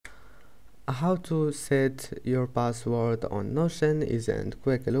how to set your password on Notion, easy and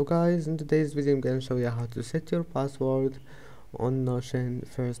quick. Hello guys, in today's video I'm going to show you how to set your password on Notion.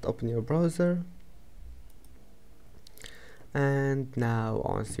 First, open your browser, and now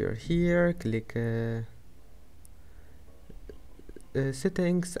once you're here, click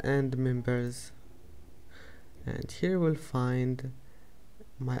settings and members, and here we'll find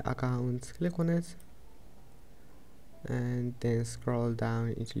my account. Click on it and then scroll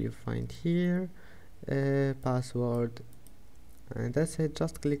down until you find here password, and that's it.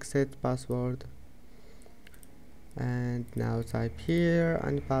 Just click set password, and now type here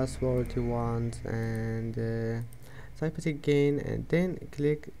any password you want, and type it again, and then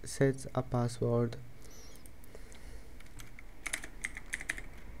click set a password.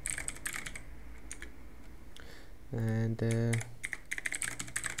 And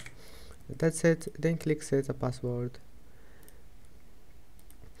that's it. Then click set a password.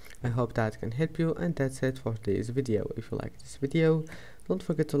 I hope that can help you, and that's it for today's video. If you like this video, don't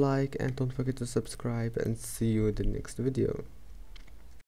forget to like and don't forget to subscribe, and see you in the next video.